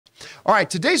All right,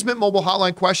 today's Mint Mobile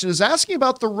Hotline question is asking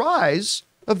about the rise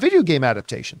of video game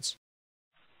adaptations.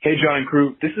 Hey, John and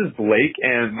crew. This is Blake,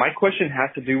 and my question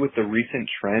has to do with the recent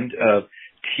trend of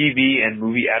TV and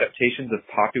movie adaptations of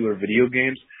popular video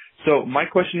games. So my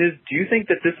question is, do you think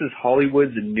that this is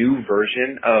Hollywood's new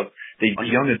version of the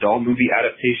young adult movie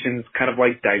adaptations, kind of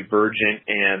like Divergent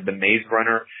and The Maze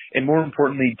Runner? And more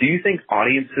importantly, do you think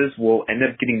audiences will end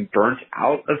up getting burnt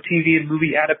out of TV and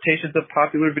movie adaptations of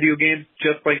popular video games,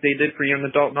 just like they did for young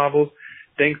adult novels?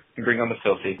 Thanks, and bring on the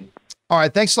filthy. All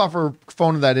right, thanks a lot for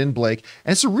phoning that in, Blake.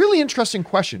 And it's a really interesting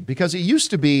question because it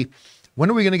used to be, when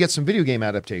are we going to get some video game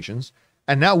adaptations?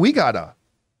 And now we got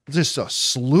just a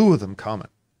slew of them coming.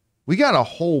 We got a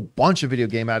whole bunch of video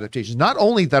game adaptations, not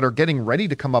only that are getting ready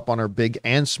to come up on our big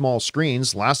and small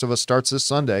screens. Last of Us starts this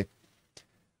Sunday.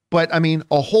 But I mean,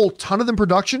 a whole ton of them in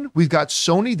production. We've got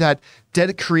Sony that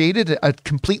created a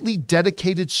completely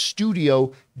dedicated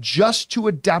studio just to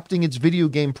adapting its video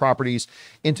game properties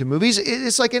into movies.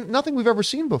 It's like nothing we've ever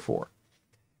seen before.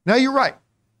 Now, you're right.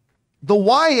 The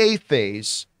YA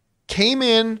phase came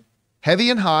in heavy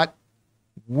and hot,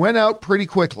 went out pretty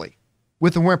quickly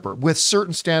with a whimper, with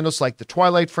certain standouts like the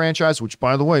Twilight franchise, which,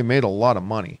 by the way, made a lot of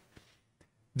money.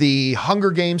 The Hunger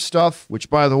Games stuff, which,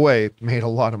 by the way, made a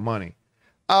lot of money.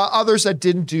 Others that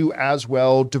didn't do as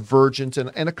well, Divergent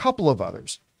and a couple of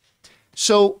others.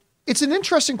 So it's an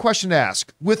interesting question to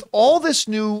ask. With all this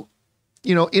new,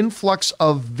 influx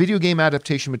of video game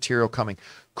adaptation material coming,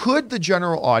 could the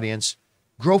general audience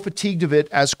grow fatigued of it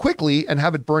as quickly and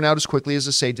have it burn out as quickly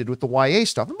as, say, did with the YA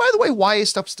stuff? And by the way, YA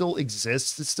stuff still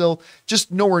exists. It's still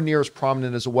just nowhere near as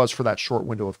prominent as it was for that short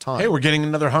window of time. Hey, we're getting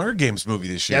another Hunger Games movie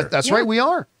this year. Yeah, that's right, we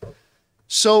are.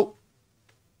 So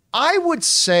I would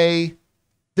say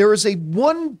there is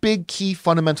one big key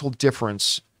fundamental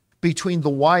difference between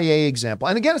the YA example,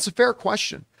 and again, it's a fair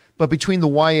question, but between the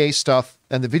YA stuff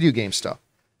and the video game stuff.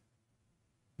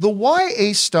 The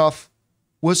YA stuff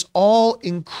was all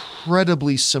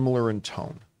incredibly similar in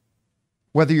tone.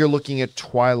 Whether you're looking at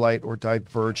Twilight or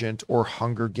Divergent or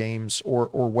Hunger Games or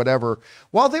whatever,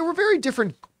 while they were very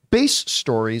different base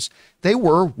stories, they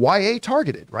were YA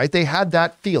targeted, right? They had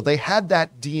that feel, they had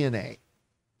that DNA.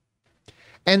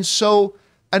 And so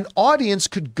an audience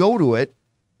could go to it,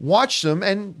 watch them,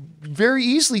 and very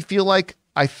easily feel like,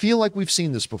 I feel like we've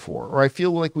seen this before, or I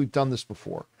feel like we've done this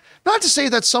before. Not to say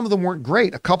that some of them weren't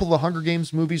great. A couple of the Hunger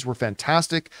Games movies were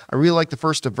fantastic. I really like the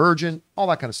first Divergent, all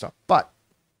that kind of stuff. But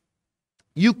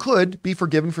you could be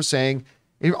forgiven for saying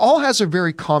it all has a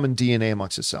very common DNA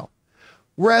amongst itself.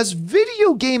 Whereas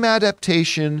video game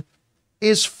adaptation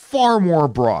is far more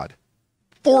broad.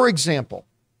 For example,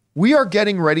 we are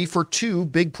getting ready for two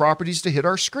big properties to hit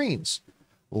our screens: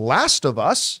 Last of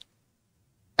Us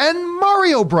and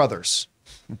Mario Brothers.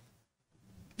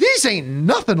 These ain't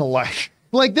nothing alike.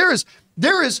 Like there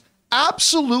is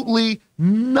absolutely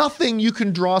nothing you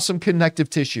can draw some connective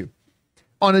tissue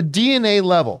on a DNA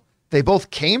level. They both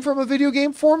came from a video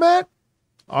game format.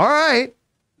 All right.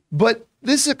 But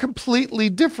this is completely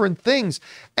different things.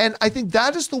 And I think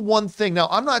that is the one thing. Now,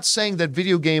 I'm not saying that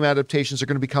video game adaptations are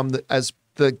going to become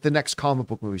the next comic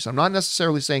book movies. I'm not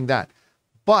necessarily saying that.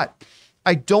 But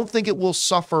I don't think it will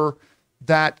suffer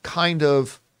that kind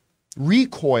of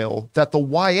recoil that the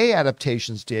YA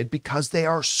adaptations did because they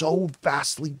are so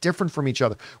vastly different from each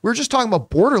other. We were just talking about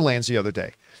Borderlands the other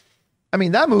day. I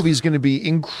mean, that movie is going to be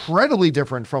incredibly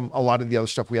different from a lot of the other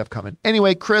stuff we have coming.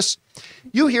 Anyway, Chris,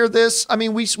 you hear this. I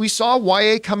mean, we saw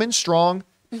YA come in strong,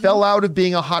 fell out of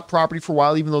being a hot property for a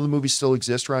while, even though the movies still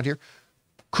exist around here.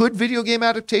 Could video game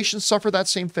adaptations suffer that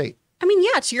same fate? I mean,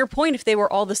 yeah, to your point, if they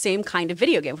were all the same kind of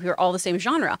video game, if we were all the same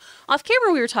genre. Off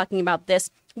camera, we were talking about this,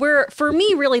 where for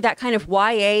me, really, that kind of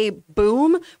YA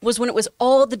boom was when it was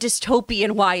all the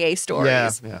dystopian YA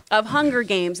stories of Hunger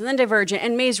Games and then Divergent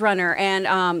and Maze Runner.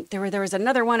 And there was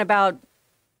another one about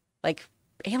like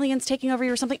aliens taking over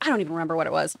you or something. I don't even remember what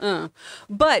it was.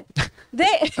 But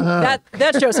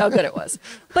that shows how good it was.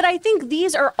 But I think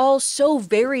these are all so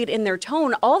varied in their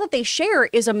tone. All that they share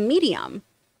is a medium.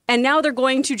 And now they're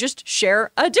going to just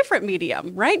share a different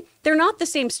medium, right? They're not the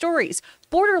same stories.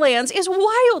 Borderlands is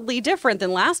wildly different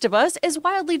than Last of Us, is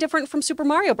wildly different from Super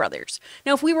Mario Brothers.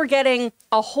 Now, if we were getting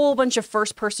a whole bunch of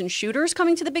first-person shooters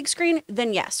coming to the big screen,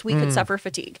 then yes, we could suffer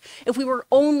fatigue. If we were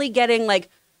only getting like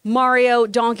Mario,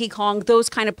 Donkey Kong, those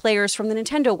kind of players from the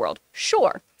Nintendo world,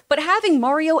 sure. But having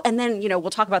Mario and then, we'll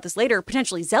talk about this later,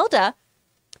 potentially Zelda,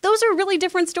 those are really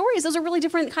different stories. Those are really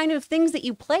different kind of things that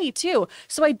you play too.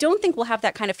 So I don't think we'll have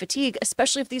that kind of fatigue,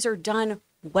 especially if these are done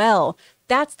well.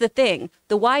 That's the thing.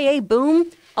 The YA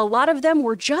boom, a lot of them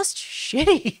were just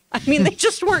shitty. I mean, they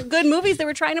just weren't good movies. They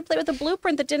were trying to play with a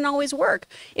blueprint that didn't always work.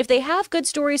 If they have good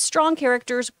stories, strong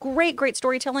characters, great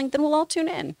storytelling, then we'll all tune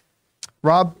in.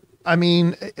 Rob, I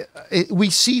mean,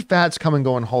 we see fads come and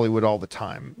go in Hollywood all the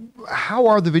time. How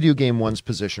are the video game ones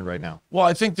positioned right now? Well,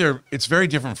 I think it's very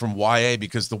different from YA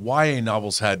because the YA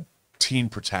novels had teen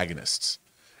protagonists.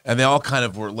 And they all kind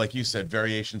of were, like you said,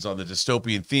 variations on the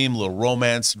dystopian theme, a little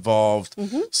romance involved,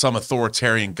 some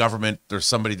authoritarian government. There's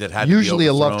somebody that had usually to be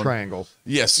a love triangle.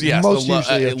 Yes, Most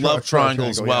usually a love triangle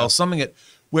as well. Yeah. Something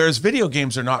whereas video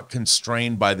games are not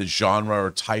constrained by the genre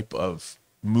or type of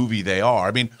movie they are.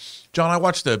 I mean, John, I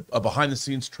watched a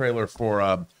behind-the-scenes trailer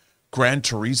for Gran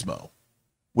Turismo,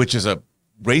 which is a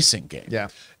racing game. Yeah.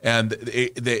 And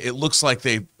it looks like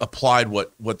they applied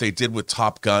what they did with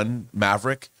Top Gun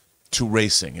Maverick to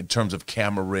racing in terms of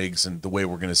camera rigs and the way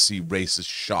we're going to see races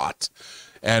shot.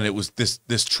 And it was this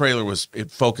trailer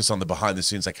it focused on the behind the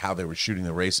scenes, like how they were shooting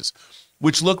the races,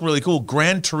 which looked really cool.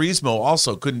 Gran Turismo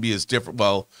also couldn't be as different.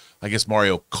 Well, I guess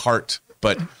Mario Kart,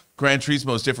 but Gran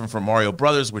Turismo is different from Mario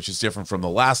Brothers, which is different from The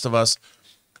Last of Us.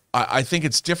 I think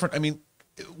it's different. I mean,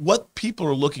 what people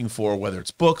are looking for, whether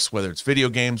it's books, whether it's video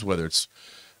games, whether it's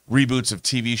reboots of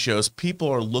TV shows, people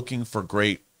are looking for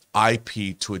great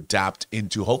IP to adapt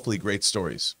into hopefully great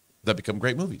stories that become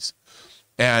great movies.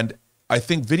 And I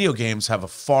think video games have a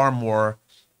far more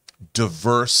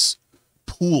diverse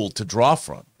pool to draw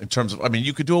from in terms of, I mean,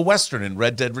 you could do a Western in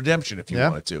Red Dead Redemption if you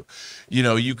wanted to. You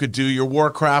know, you could do your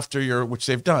Warcraft or which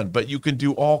they've done, but you can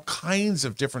do all kinds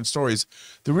of different stories.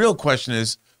 The real question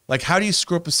is, like, how do you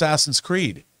screw up Assassin's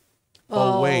Creed?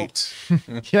 Oh wait.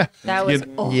 Yeah. That was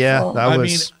awful. Yeah, that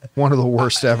was one of the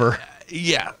worst ever.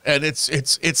 Yeah, and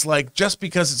it's like, just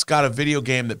because it's got a video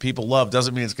game that people love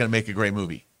doesn't mean it's going to make a great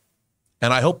movie.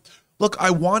 And I hope, look,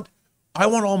 I want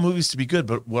all movies to be good,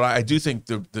 but what I do think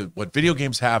what video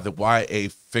games have that YA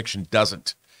fiction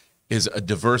doesn't is a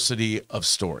diversity of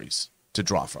stories to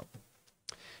draw from.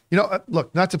 You know,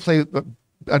 look, not to play,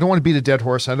 I don't want to beat a dead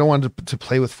horse. I don't want to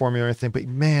play with formula or anything, but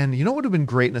man, you know what would have been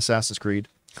great in Assassin's Creed?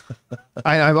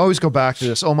 I always go back to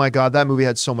this. Oh my God, that movie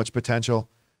had so much potential.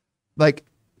 Like,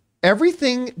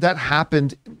 everything that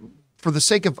happened, for the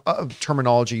sake of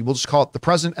terminology, we'll just call it the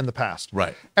present and the past.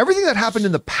 Right. Everything that happened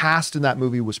in the past in that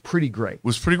movie was pretty great.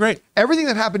 Everything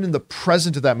that happened in the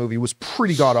present of that movie was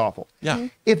pretty god awful. Yeah.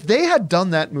 If they had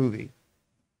done that movie,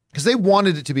 because they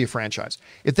wanted it to be a franchise,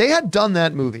 if they had done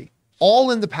that movie all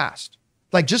in the past,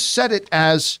 like just set it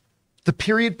as the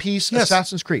period piece,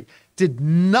 Assassin's Creed, did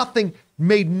nothing,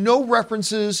 made no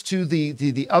references to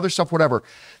the other stuff, whatever.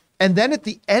 And then at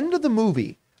the end of the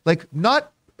movie, like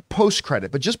not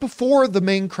post-credit, but just before the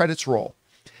main credits roll,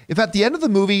 if at the end of the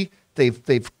movie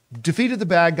they've defeated the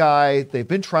bad guy, they've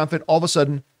been triumphant, all of a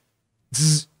sudden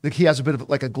zzz, like he has a bit of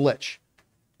like a glitch,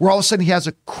 where all of a sudden he has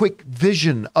a quick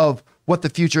vision of what the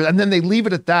future, and then they leave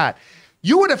it at that.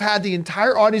 You would have had the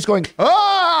entire audience going,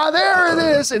 there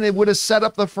it is, and it would have set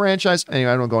up the franchise. Anyway,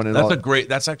 I don't go into all.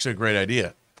 That's actually a great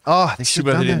idea. Oh, they should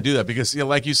have done they didn't that. do that because,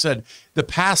 like you said, the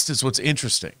past is what's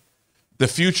interesting. The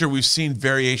future, we've seen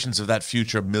variations of that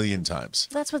future a million times.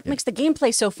 That's what makes the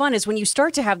gameplay so fun, is when you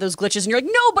start to have those glitches and you're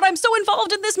like, no, but I'm so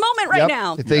involved in this moment right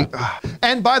now.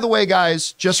 And by the way,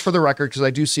 guys, just for the record, because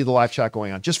I do see the live chat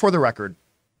going on, just for the record,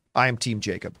 I am Team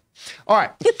Jacob. All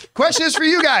right. Question is for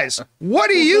you guys. What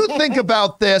do you think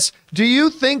about this? Do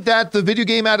you think that the video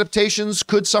game adaptations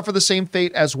could suffer the same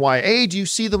fate as YA? Do you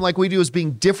see them like we do as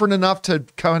being different enough to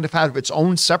kind of have its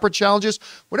own separate challenges?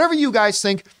 Whatever you guys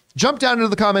think, jump down into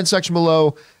the comment section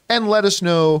below and let us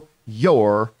know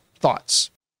your thoughts.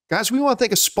 Guys, we want to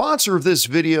thank a sponsor of this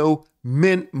video,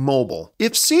 Mint Mobile.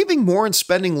 If saving more and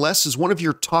spending less is one of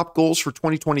your top goals for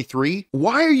 2023,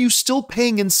 why are you still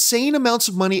paying insane amounts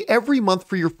of money every month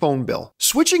for your phone bill?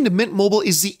 Switching to Mint Mobile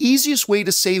is the easiest way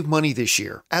to save money this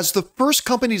year. As the first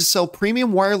company to sell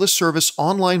premium wireless service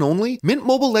online only, Mint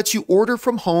Mobile lets you order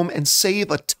from home and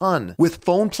save a ton, with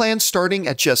phone plans starting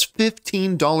at just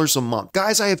 $15 a month.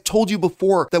 Guys, I have told you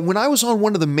before that when I was on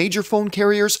one of the major phone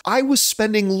carriers, I was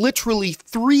spending literally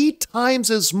 3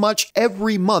 times as much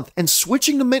every month and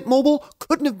switching to Mint Mobile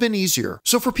couldn't have been easier.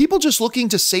 So for people just looking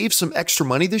to save some extra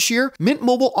money this year, Mint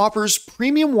Mobile offers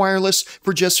premium wireless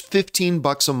for just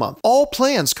 $15 a month. All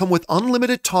plans come with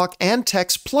unlimited talk and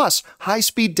text plus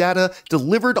high-speed data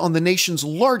delivered on the nation's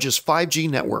largest 5G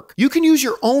network. You can use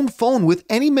your own phone with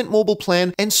any Mint Mobile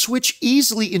plan and switch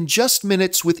easily in just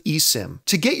minutes with eSIM.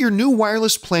 To get your new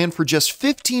wireless plan for just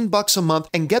 $15 a month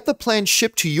and get the plan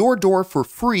shipped to your door for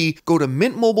free, go to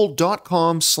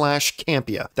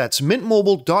mintmobile.com/Campea. That's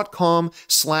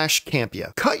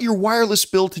mintmobile.com/Campea. Cut your wireless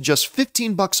bill to just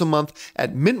 $15 a month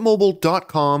at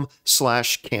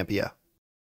mintmobile.com/Campea.